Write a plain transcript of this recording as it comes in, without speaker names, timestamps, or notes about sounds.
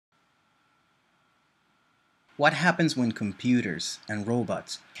What happens when computers and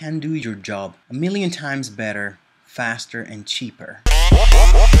robots can do your job a million times better, faster, and cheaper?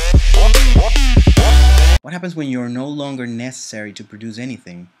 What happens when you're no longer necessary to produce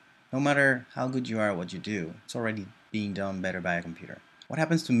anything? No matter how good you are at what you do, it's already being done better by a computer. What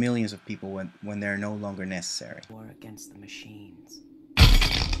happens to millions of people when they're no longer necessary? War against the machines.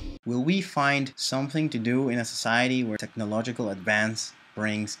 Will we find something to do in a society where technological advance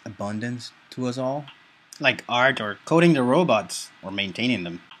brings abundance to us all? Like art or coding the robots or maintaining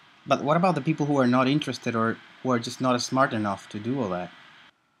them. But what about the people who are not interested or who are just not smart enough to do all that?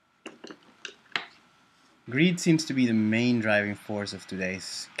 Greed seems to be the main driving force of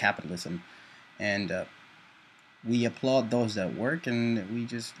today's capitalism, and we applaud those that work and we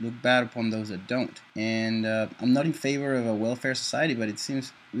just look bad upon those that don't. And I'm not in favor of a welfare society, but it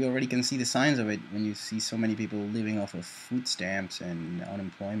seems we already can see the signs of it when you see so many people living off of food stamps and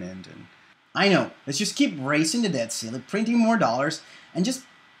unemployment. And I know, let's just keep raising the debt ceiling, printing more dollars, and just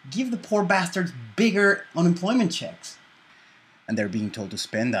give the poor bastards bigger unemployment checks. And they're being told to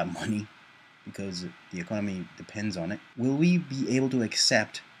spend that money because the economy depends on it. Will we be able to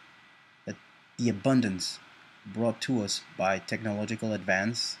accept that the abundance brought to us by technological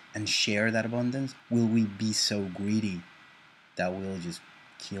advance and share that abundance? Will we be so greedy that we'll just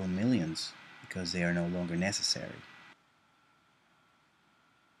kill millions because they are no longer necessary?